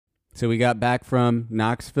So we got back from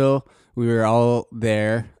Knoxville. We were all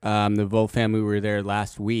there. The Vo family were there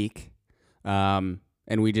last week. And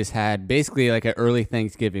we just had basically like an early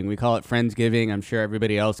Thanksgiving. We call it Friendsgiving. I'm sure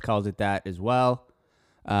everybody else calls it that as well.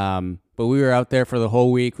 But we were out there for the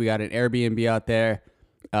whole week. We got an Airbnb out there.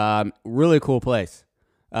 Really cool place.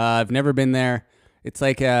 I've never been there. It's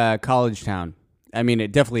like a college town. I mean,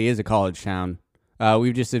 it definitely is a college town.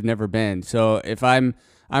 We just have never been. So if I'm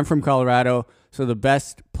from Colorado, so the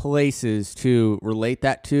best places to relate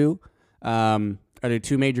that to are the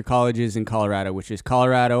two major colleges in Colorado, which is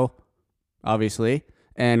Colorado, obviously,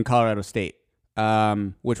 and Colorado State,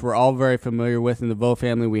 which we're all very familiar with in the Vo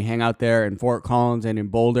family. We hang out there in Fort Collins and in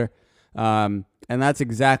Boulder, and that's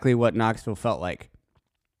exactly what Knoxville felt like.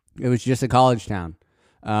 It was just a college town.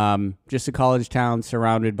 Just a college town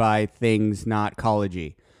surrounded by things not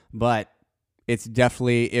college-y. But it's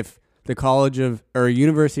definitely, if the College of, or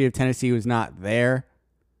University of Tennessee was not there,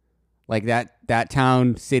 like that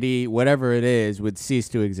town, city, whatever it is, would cease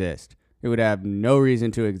to exist. It would have no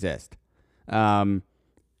reason to exist.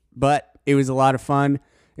 But it was a lot of fun.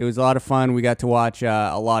 We got to watch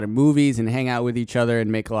a lot of movies and hang out with each other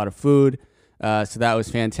and make a lot of food. So that was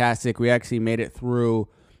fantastic. We actually made it through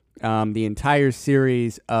the entire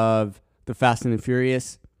series of the Fast and the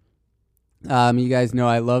Furious. You guys know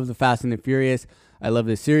I love the Fast and the Furious. I love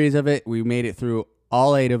the series of it. We made it through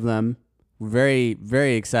all 8 of them. Very,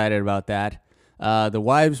 very excited about that. The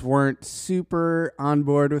wives weren't super on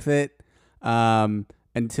board with it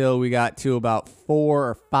until we got to about 4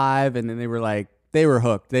 or 5, and then they were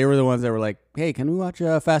hooked. They were the ones that were like, "Hey, can we watch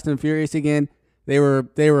Fast and Furious again?" They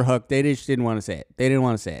were hooked. They just didn't want to say it.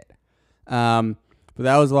 But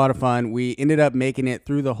that was a lot of fun. We ended up making it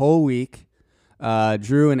through the whole week,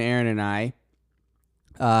 Drew and Aaron and I,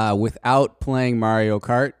 without playing Mario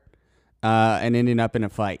Kart, and ending up in a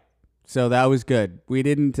fight. So that was good. We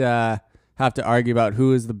didn't have to argue about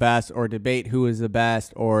who is the best or debate who is the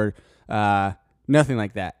best or nothing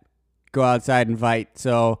like that. Go outside and fight.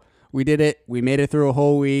 So we did it. We made it through a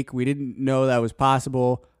whole week. We didn't know that was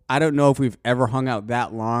possible. I don't know if we've ever hung out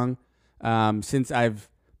that long since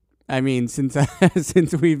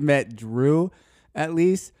we've met Drew, at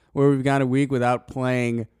least, where we've gone a week without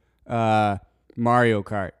playing Mario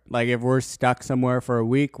Kart. Like, if we're stuck somewhere for a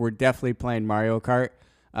week, we're definitely playing Mario Kart.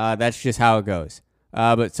 That's just how it goes.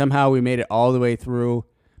 But somehow we made it all the way through.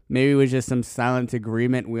 Maybe it was just some silent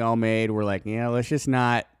agreement we all made. We're like, let's just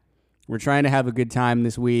not. We're trying to have a good time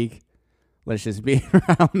this week. Let's just be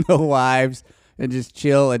around the wives and just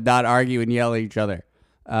chill and not argue and yell at each other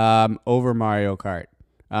over Mario Kart.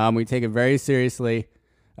 We take it very seriously.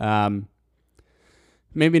 Maybe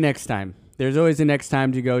next time. There's always a next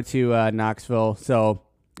time to go to Knoxville. So,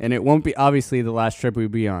 and it won't be obviously the last trip we'll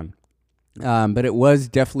be on. But it was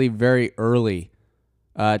definitely very early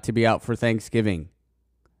to be out for Thanksgiving.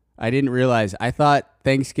 I didn't realize. I thought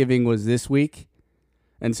Thanksgiving was this week.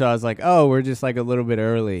 And so I was like, oh, we're just like a little bit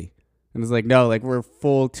early. And it's like, no, like we're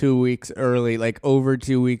full 2 weeks early, like over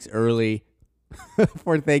 2 weeks early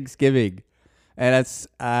for Thanksgiving. And that's,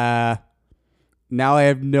 now I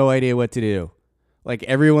have no idea what to do. Like,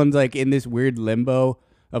 everyone's like in this weird limbo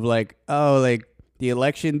of like, oh, like the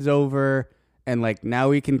election's over and like now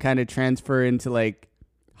we can kind of transfer into like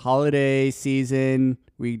holiday season.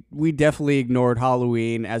 We definitely ignored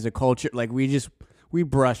Halloween as a culture. Like, we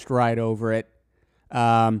brushed right over it.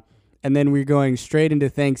 And then we're going straight into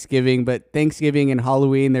Thanksgiving, but Thanksgiving and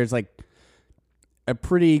Halloween, there's like a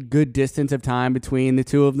pretty good distance of time between the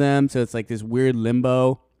two of them. So it's like this weird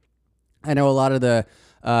limbo. I know a lot of the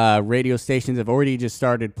radio stations have already just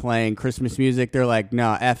started playing Christmas music. They're like,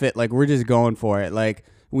 no, F it. Like, we're just going for it. Like,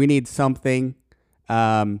 we need something.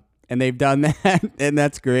 And they've done that, and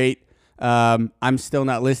that's great. I'm still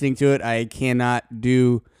not listening to it. I cannot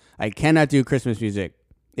do Christmas music.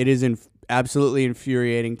 It is absolutely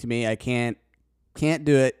infuriating to me. I can't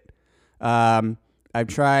do it. I've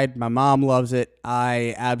tried. My mom loves it.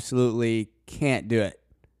 I absolutely can't do it.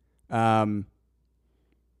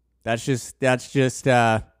 That's just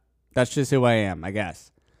who I am, I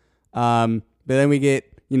guess. But then we get,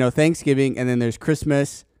 Thanksgiving, and then there's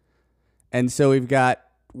Christmas. And so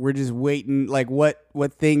we're just waiting, like, what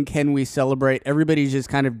thing can we celebrate? Everybody's just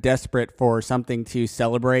kind of desperate for something to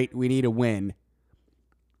celebrate. We need a win.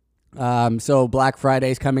 So Black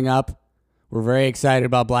Friday's coming up. We're very excited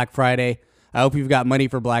about Black Friday. I hope you've got money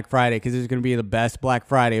for Black Friday, because it's going to be the best Black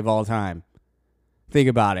Friday of all time. Think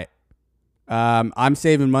about it. I'm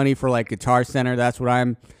saving money for like Guitar Center. That's what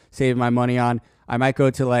I'm saving my money on. I might go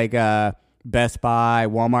to like Best Buy,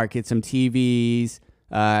 Walmart, get some TVs,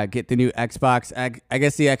 get the new Xbox. I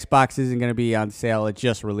guess the Xbox isn't going to be on sale. It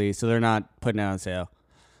just released, so they're not putting it on sale.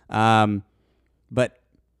 But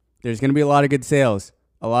there's going to be a lot of good sales.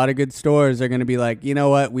 A lot of good stores are going to be like, you know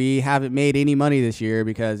what? We haven't made any money this year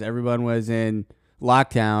because everyone was in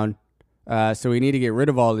lockdown. So we need to get rid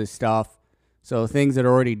of all this stuff. So things that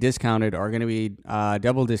are already discounted are going to be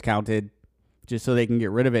double discounted just so they can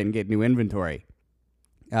get rid of it and get new inventory.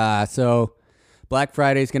 So Black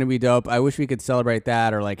Friday is going to be dope. I wish we could celebrate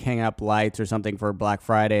that or like hang up lights or something for Black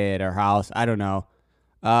Friday at our house. I don't know.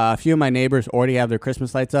 A few of my neighbors already have their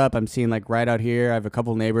Christmas lights up. I'm seeing like right out here. I have a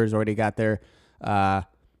couple neighbors already got their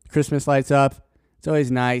Christmas lights up. It's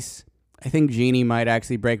always nice. I think Jeannie might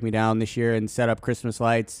actually break me down this year and set up Christmas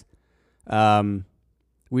lights.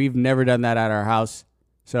 We've never done that at our house.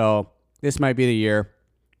 So this might be the year.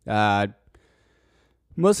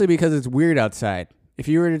 Mostly because it's weird outside. If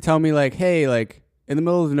you were to tell me like, hey, like in the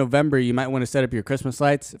middle of November, you might want to set up your Christmas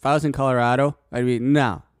lights. If I was in Colorado, I'd be,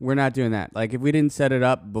 no, we're not doing that. Like if we didn't set it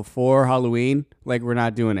up before Halloween, like we're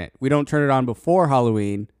not doing it. We don't turn it on before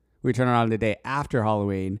Halloween. We turn it on the day after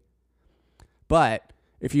Halloween. But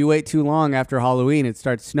if you wait too long after Halloween, it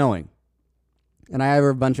starts snowing. And I have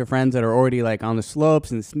a bunch of friends that are already like on the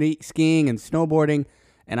slopes and skiing and snowboarding.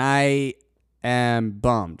 And I am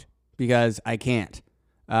bummed because I can't.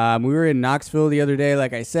 We were in Knoxville the other day,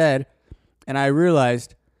 like I said, and I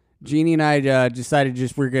realized Jeannie and I decided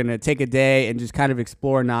we're going to take a day and just kind of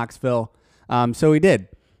explore Knoxville. So we did.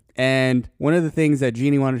 And one of the things that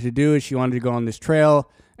Jeannie wanted to do is she wanted to go on this trail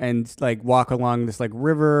and like walk along this like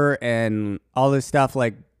river and all this stuff,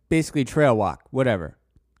 like basically trail walk, whatever.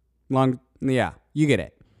 Yeah, you get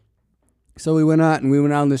it. So we went out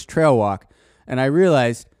on this trail walk, and I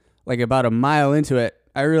realized like about a mile into it,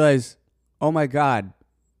 I realized, oh my God,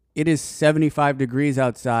 it is 75 degrees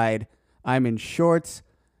outside. I'm in shorts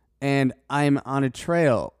and I'm on a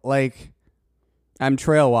trail. Like I'm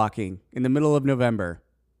trail walking in the middle of November.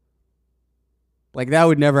 Like that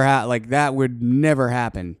would never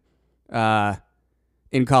happen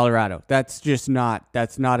in Colorado. That's not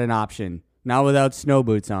an option. Not without snow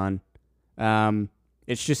boots on.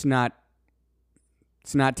 It's not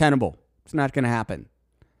tenable. It's not going to happen.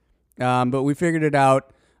 But we figured it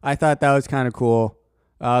out. I thought that was kind of cool.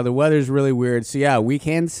 The weather's really weird. So yeah, we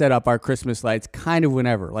can set up our Christmas lights kind of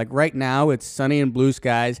whenever. Like right now, it's sunny and blue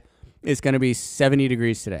skies. It's going to be 70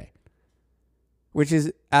 degrees today, which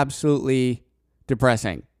is absolutely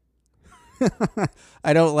depressing.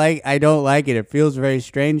 I don't like it. It feels very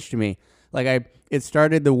strange to me. Like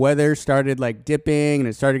the weather started like dipping and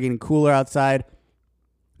it started getting cooler outside.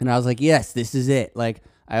 And I was like, yes, this is it. Like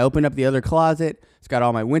I opened up the other closet. It's got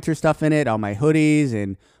all my winter stuff in it, all my hoodies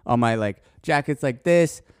and all my like jackets like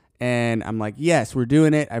this. And I'm like, yes, we're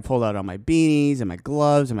doing it. I pulled out all my beanies and my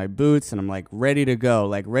gloves and my boots and I'm like ready to go,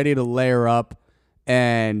 like ready to layer up.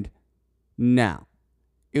 And now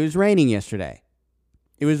it was raining yesterday.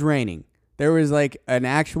 It was raining. There was like an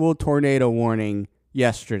actual tornado warning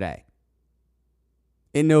yesterday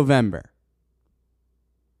in November.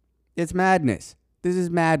 It's madness. This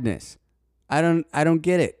is madness. I don't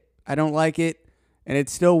get it. I don't like it. And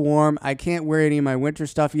it's still warm. I can't wear any of my winter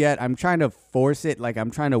stuff yet. I'm trying to force it. Like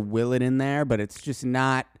I'm trying to will it in there, but it's just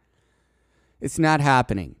not. It's not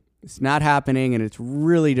happening. It's not happening, and it's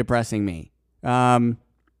really depressing me. But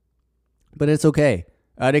it's okay.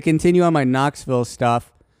 To continue on my Knoxville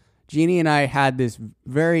stuff, Jeannie and I had this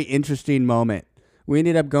very interesting moment. We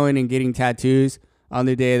ended up going and getting tattoos on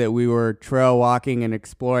the day that we were trail walking and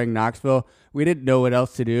exploring Knoxville. We didn't know what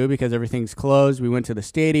else to do because everything's closed. We went to the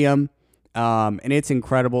stadium. And it's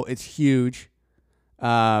incredible. It's huge.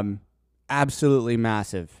 Absolutely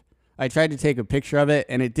massive. I tried to take a picture of it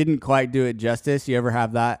and it didn't quite do it justice. You ever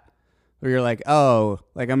have that? Where you're like, oh,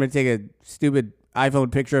 like I'm going to take a stupid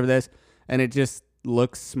iPhone picture of this and it just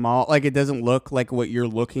looks small. Like it doesn't look like what you're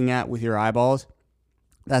looking at with your eyeballs.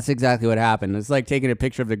 That's exactly what happened. It's like taking a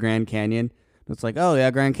picture of the Grand Canyon. It's like, oh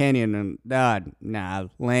yeah, Grand Canyon. And nah,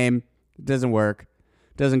 lame. It doesn't work.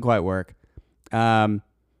 Doesn't quite work. Yeah,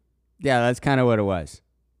 that's kind of what it was.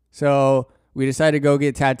 So we decided to go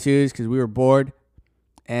get tattoos because we were bored.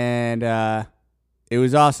 And it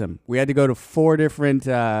was awesome. We had to go to 4 different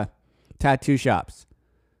tattoo shops.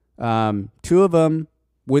 2 of them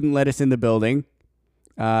wouldn't let us in the building.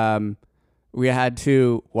 We had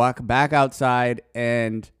to walk back outside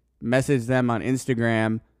and message them on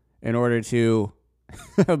Instagram in order to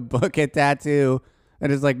book a tattoo.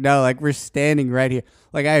 And it's like, no, like we're standing right here.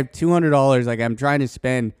 Like I have $200. Like I'm trying to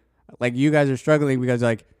spend. Like you guys are struggling because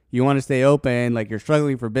like you want to stay open. Like you're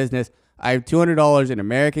struggling for business. I have $200 in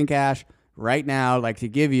American cash right now, like to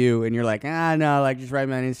give you. And you're like, no, like just write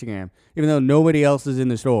me on Instagram. Even though nobody else is in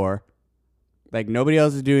the store. Like nobody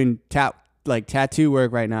else is doing tattoo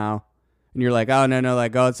work right now. And you're like, oh, no,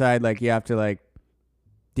 like, go outside. Like, you have to, like,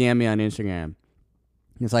 DM me on Instagram. And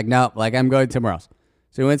it's like, no, like, I'm going somewhere else.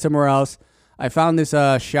 So we went somewhere else. I found this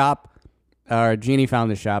shop, or Jeannie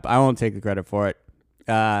found this shop. I won't take the credit for it.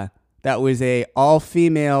 That was a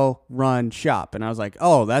all-female run shop. And I was like,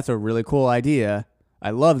 oh, that's a really cool idea.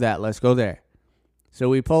 I love that. Let's go there. So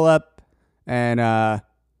we pull up, and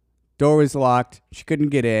door was locked. She couldn't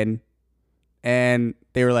get in. And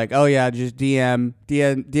they were like, oh, yeah, just DM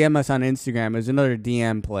us on Instagram. It was another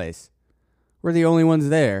DM place. We're the only ones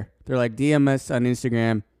there. They're like, DM us on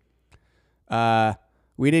Instagram.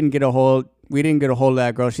 We didn't get a hold of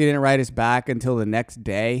that girl. She didn't write us back until the next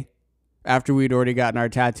day after we'd already gotten our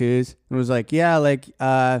tattoos. And was like, yeah, like,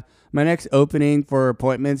 my next opening for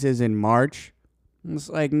appointments is in March. And it's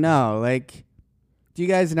like, no, like, do you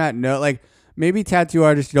guys not know? Like, maybe tattoo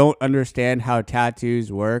artists don't understand how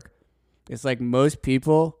tattoos work. It's like most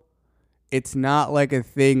people, it's not like a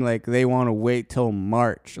thing like they want to wait till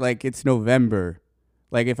March. Like, it's November.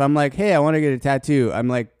 Like, if I'm like, hey, I want to get a tattoo, I'm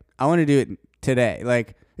like, I want to do it today.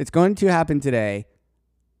 Like, it's going to happen today.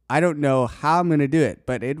 I don't know how I'm going to do it,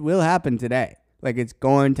 but it will happen today. Like, it's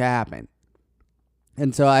going to happen.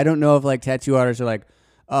 And so I don't know if, like, tattoo artists are like,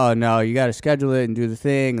 oh, no, you got to schedule it and do the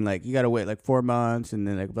thing. And, like, you got to wait, like, 4 months and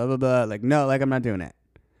then, like, blah, blah, blah. Like, no, like, I'm not doing it.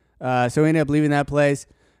 So we ended up leaving that place,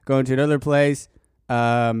 going to another place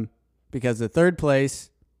because the third place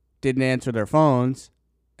didn't answer their phones.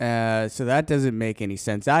 So that doesn't make any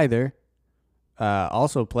sense either.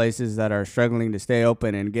 Also, places that are struggling to stay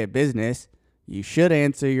open and get business, you should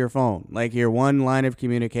answer your phone, like your one line of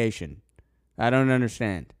communication. I don't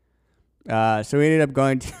understand. So we ended up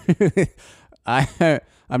going to...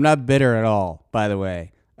 I'm not bitter at all, by the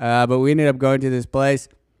way. But we ended up going to this place.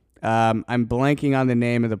 I'm blanking on the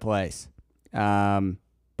name of the place.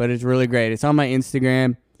 But it's really great. It's on my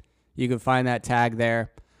Instagram. You can find that tag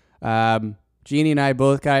there. Jeannie and I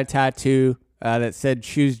both got a tattoo that said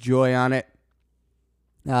Choose Joy on it.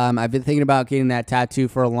 I've been thinking about getting that tattoo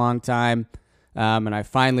for a long time, and I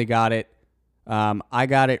finally got it. I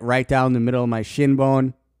got it right down the middle of my shin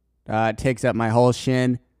bone. It takes up my whole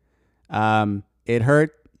shin. It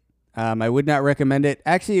hurt. I would not recommend it.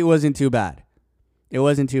 Actually, it wasn't too bad.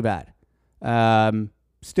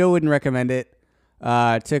 Still wouldn't recommend it.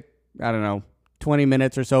 It took, I don't know, 20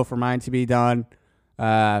 minutes or so for mine to be done.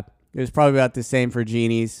 It was probably about the same for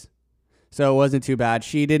Jeannie's. So it wasn't too bad.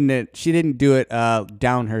 She didn't do it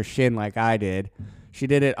down her shin like I did. She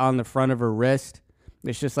did it on the front of her wrist.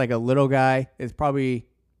 It's just like a little guy. It's probably,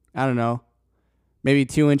 I don't know, maybe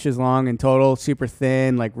 2 inches long in total. Super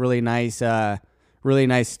thin, like really nice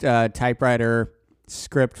typewriter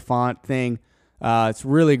script font thing. It's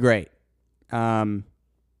really great. So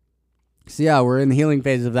yeah, we're in the healing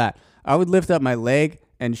phase of that. I would lift up my leg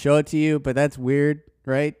and show it to you, but that's weird,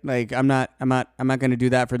 right? Like I'm not going to do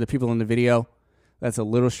that for the people in the video. That's a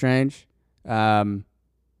little strange.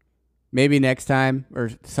 Maybe next time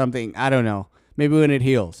or something. I don't know. Maybe when it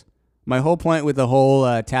heals. My whole point with the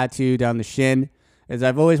whole tattoo down the shin is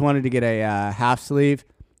I've always wanted to get a half sleeve,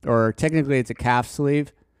 or technically it's a calf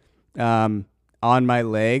sleeve, on my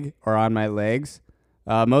leg or on my legs.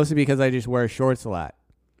 Mostly because I just wear shorts a lot.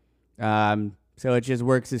 So it just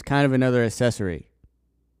works as kind of another accessory.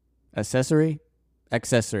 Accessory?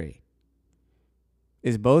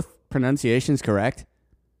 Is both pronunciations correct?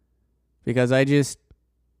 Because I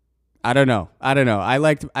don't know. I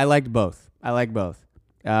liked both.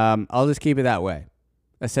 I'll just keep it that way.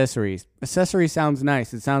 Accessories. Accessory sounds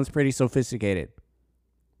nice. It sounds pretty sophisticated.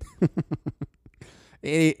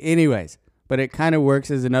 Anyways, but it kind of works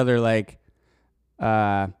as another like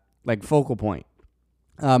focal point.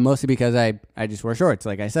 Mostly because I just wear shorts,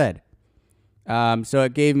 like I said. So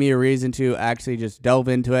it gave me a reason to actually just delve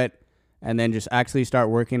into it and then just actually start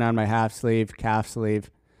working on my half sleeve, calf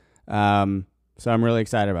sleeve. So I'm really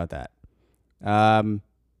excited about that.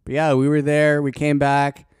 But yeah, we were there. We came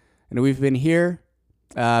back, and we've been here,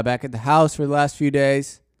 back at the house for the last few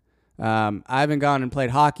days. I haven't gone and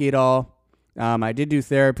played hockey at all. I did do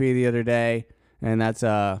therapy the other day, and that's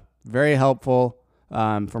very helpful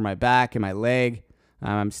for my back and my leg.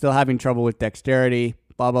 I'm still having trouble with dexterity,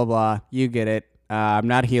 blah, blah, blah. You get it. I'm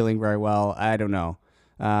not healing very well. I don't know.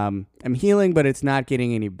 I'm healing, but it's not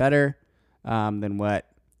getting any better than what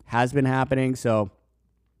has been happening. So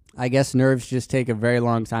I guess nerves just take a very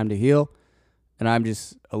long time to heal, and I'm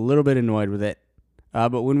just a little bit annoyed with it.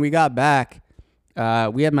 But when we got back,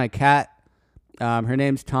 we had my cat. Her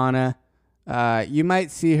name's Tana. You might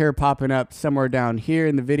see her popping up somewhere down here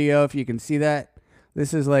in the video if you can see that.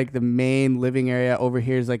 This is like the main living area. Over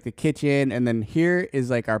here is like the kitchen, and then here is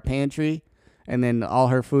like our pantry. and then all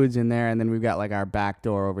her food's in there, and then we've got like our back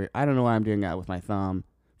door over here. I don't know why I'm doing that with my thumb.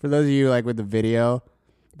 For those of you like with the video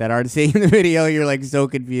that aren't seeing the video, you're like so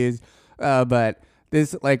confused. But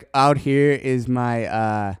this like out here is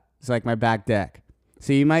my it's like my back deck.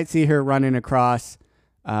 So you might see her running across.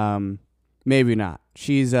 Maybe not.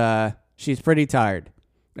 She's pretty tired.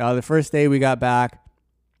 The first day we got back,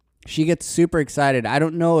 she gets super excited. I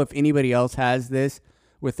don't know if anybody else has this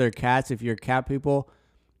with their cats. If you're cat people,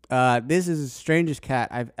 this is the strangest cat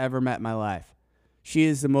I've ever met in my life. She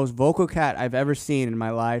is the most vocal cat I've ever seen in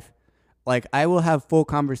my life. Like, I will have full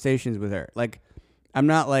conversations with her. Like, I'm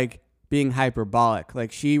not like being hyperbolic.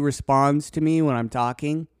 Like, she responds to me when I'm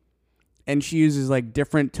talking, and she uses like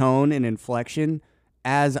different tone and inflection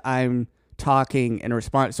as I'm talking and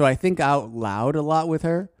respond. So I think out loud a lot with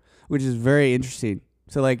her, which is very interesting.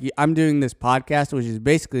 So like I'm doing this podcast, which is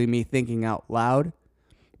basically me thinking out loud,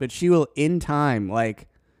 but she will in time, like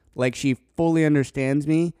she fully understands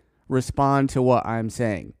me, respond to what I'm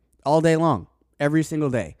saying all day long, every single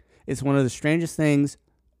day. It's one of the strangest things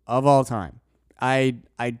of all time. I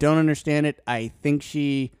don't understand it. I think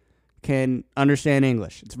she can understand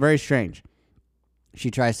English. It's very strange. She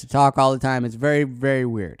tries to talk all the time. It's very, very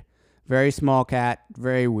weird. Very small cat,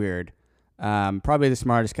 very weird. Probably the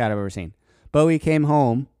smartest cat I've ever seen. But we came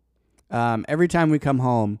home. Every time we come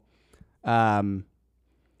home,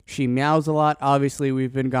 she meows a lot. Obviously,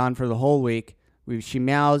 we've been gone for the whole week. She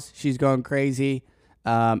meows. She's going crazy.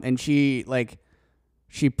 And she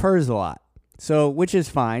purrs a lot. So, which is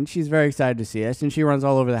fine. She's very excited to see us. And she runs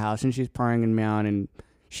all over the house. And she's purring and meowing. And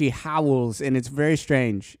she howls. And it's very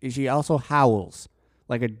strange. She also howls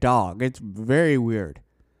like a dog. It's very weird.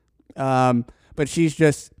 But she's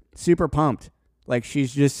just super pumped. Like,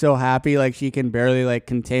 she's just so happy. Like, she can barely like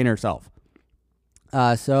contain herself.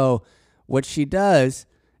 So what she does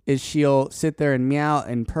is she'll sit there and meow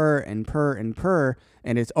and purr and purr and purr.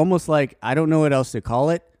 And it's almost like, I don't know what else to call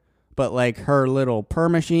it, but like her little purr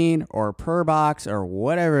machine or purr box or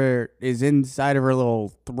whatever is inside of her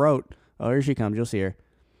little throat. Oh, here she comes. You'll see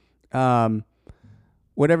her.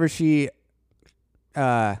 Whatever she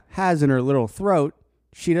has in her little throat,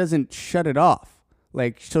 she doesn't shut it off.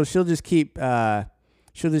 Like, so she'll just keep purring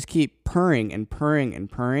and purring and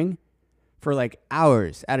purring for like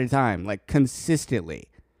hours at a time, like consistently.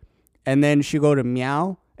 And then she'll go to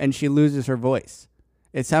meow and she loses her voice.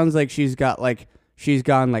 It sounds like she's gone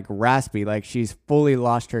like raspy, like she's fully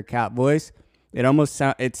lost her cat voice.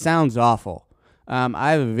 It sounds awful.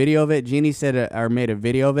 I have a video of it. Jeannie made a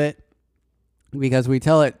video of it because we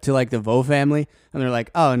tell it to like the Vo family and they're like,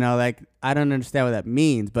 oh no, like I don't understand what that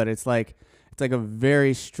means, but it's like a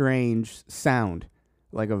very strange sound,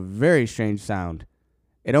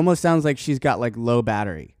 It almost sounds like she's got like low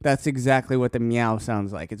battery. That's exactly what the meow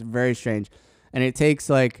sounds like. It's very strange. And it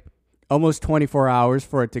takes like almost 24 hours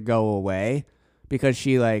for it to go away because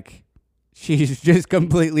she's just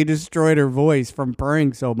completely destroyed her voice from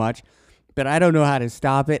purring so much. But I don't know how to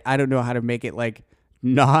stop it. I don't know how to make it like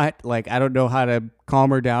not like, I don't know how to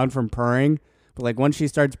calm her down from purring. But like once she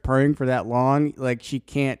starts purring for that long, like she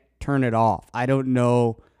can't turn it off. I don't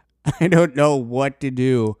know what to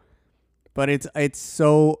do. But it's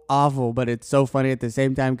so awful, but it's so funny at the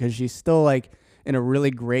same time because she's still like in a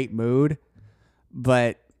really great mood.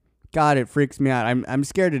 But God, it freaks me out. I'm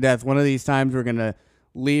scared to death. One of these times we're gonna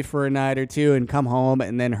leave for a night or two and come home,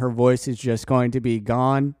 and then her voice is just going to be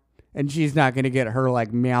gone, and she's not gonna get her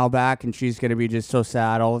like meow back, and she's gonna be just so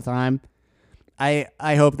sad all the time. I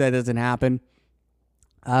hope that doesn't happen.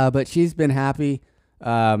 But she's been happy.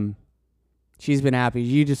 You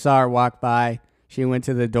just saw her walk by. She went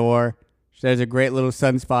to the door. There's a great little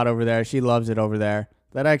sunspot over there. She loves it over there.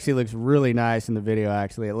 That actually looks really nice in the video,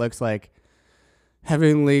 actually. It looks like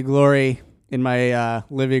heavenly glory in my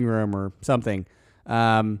living room or something.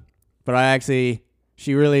 But she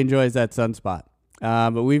really enjoys that sunspot.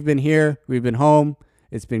 But we've been here. We've been home.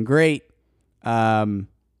 It's been great. I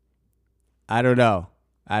don't know.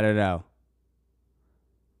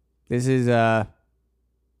 This is,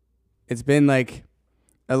 it's been like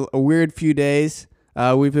a weird few days.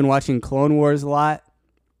 We've been watching Clone Wars a lot,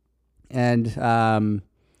 and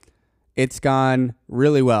it's gone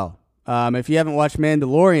really well. If you haven't watched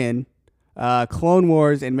Mandalorian, Clone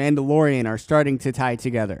Wars and Mandalorian are starting to tie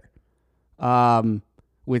together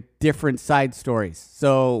with different side stories.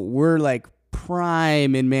 So we're like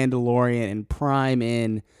prime in Mandalorian and prime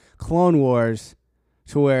in Clone Wars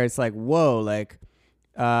to where it's like, whoa, like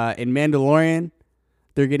in Mandalorian,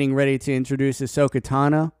 they're getting ready to introduce Ahsoka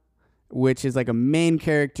Tano, which is like a main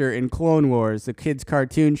character in Clone Wars, the kids'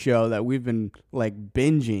 cartoon show that we've been like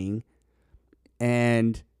binging.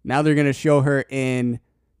 And now they're going to show her in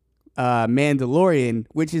Mandalorian,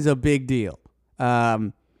 which is a big deal.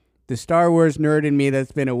 The Star Wars nerd in me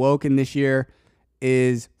that's been awoken this year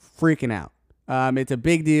is freaking out. It's a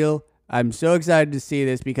big deal. I'm so excited to see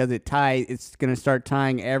this because it's going to start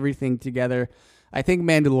tying everything together. I think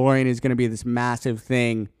Mandalorian is going to be this massive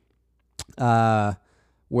thing where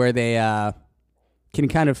they can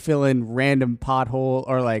kind of fill in random potholes,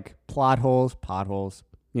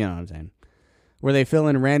 you know what I'm saying, where they fill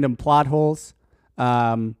in random plot holes,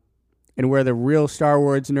 and where the real Star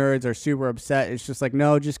Wars nerds are super upset. It's just like,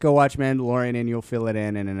 no, just go watch Mandalorian and you'll fill it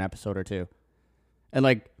in an episode or two. And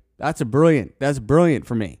like, that's brilliant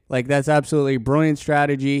for me. Like, that's absolutely brilliant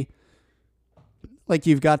strategy. Like,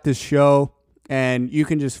 you've got this show and you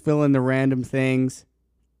can just fill in the random things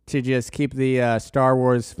to just keep the Star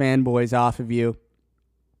Wars fanboys off of you.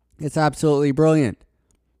 It's absolutely brilliant.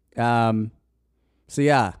 So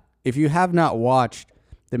yeah, if you have not watched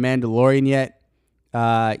The Mandalorian yet,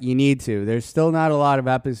 you need to. There's still not a lot of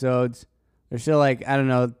episodes. There's still like, I don't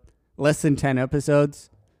know, less than 10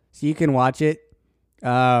 episodes. So you can watch it.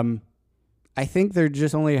 I think they're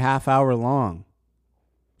just only a half hour long.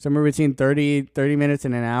 Somewhere between 30 minutes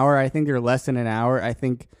and an hour. I think they're less than an hour.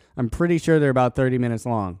 I'm pretty sure they're about 30 minutes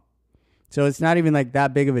long. So it's not even like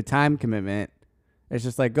that big of a time commitment. It's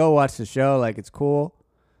just like, go watch the show. Like, it's cool.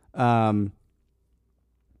 I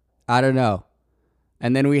don't know.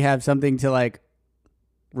 And then we have something to like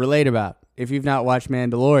relate about. If you've not watched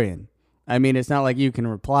Mandalorian, I mean, it's not like you can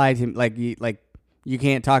reply to you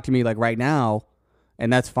can't talk to me like right now,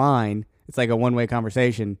 and that's fine. It's like a one-way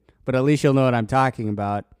conversation, but at least you'll know what I'm talking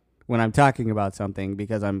about when I'm talking about something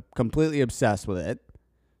because I'm completely obsessed with it.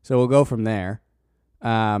 So we'll go from there.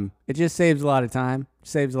 It just saves a lot of time.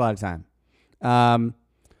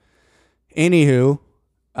 Anywho,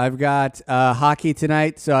 I've got hockey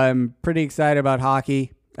tonight, so I'm pretty excited about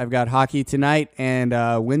hockey. I've got hockey tonight and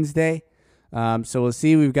Wednesday. So we'll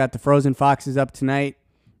see. We've got the Frozen Foxes up tonight.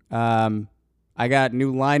 I got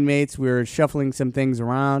new line mates. We're shuffling some things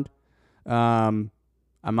around. I'm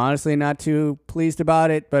honestly not too pleased about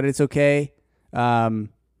it, but it's okay. I'll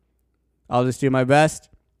just do my best.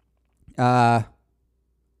 I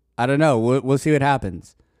don't know. We'll see what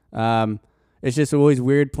happens. It's just always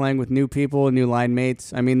weird playing with new people and new line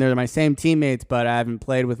mates. I mean, they're my same teammates, but I haven't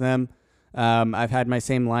played with them. I've had my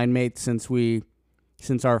same line mates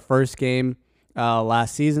since our first game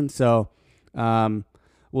last season. So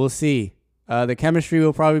we'll see. The chemistry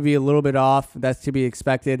will probably be a little bit off. That's to be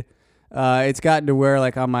expected. It's gotten to where,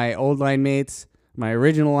 like, on my old line mates, my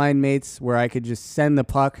original line mates, where I could just send the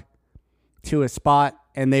puck to a spot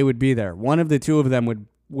and they would be there. One of the two of them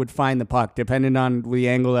would find the puck, depending on the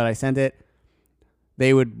angle that I sent it.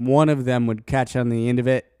 One of them would catch on the end of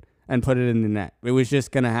it and put it in the net. It was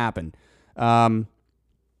just going to happen. So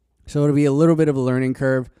it'll be a little bit of a learning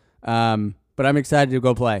curve. But I'm excited to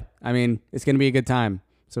go play. I mean, it's going to be a good time.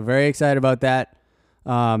 So very excited about that.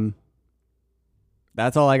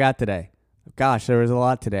 That's all I got today. Gosh, there was a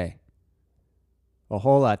lot today. A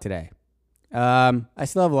whole lot today. I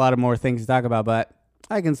still have a lot of more things to talk about, but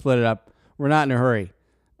I can split it up. We're not in a hurry.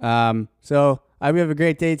 So I hope you have a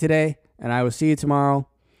great day today, and I will see you tomorrow.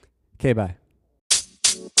 Okay, bye.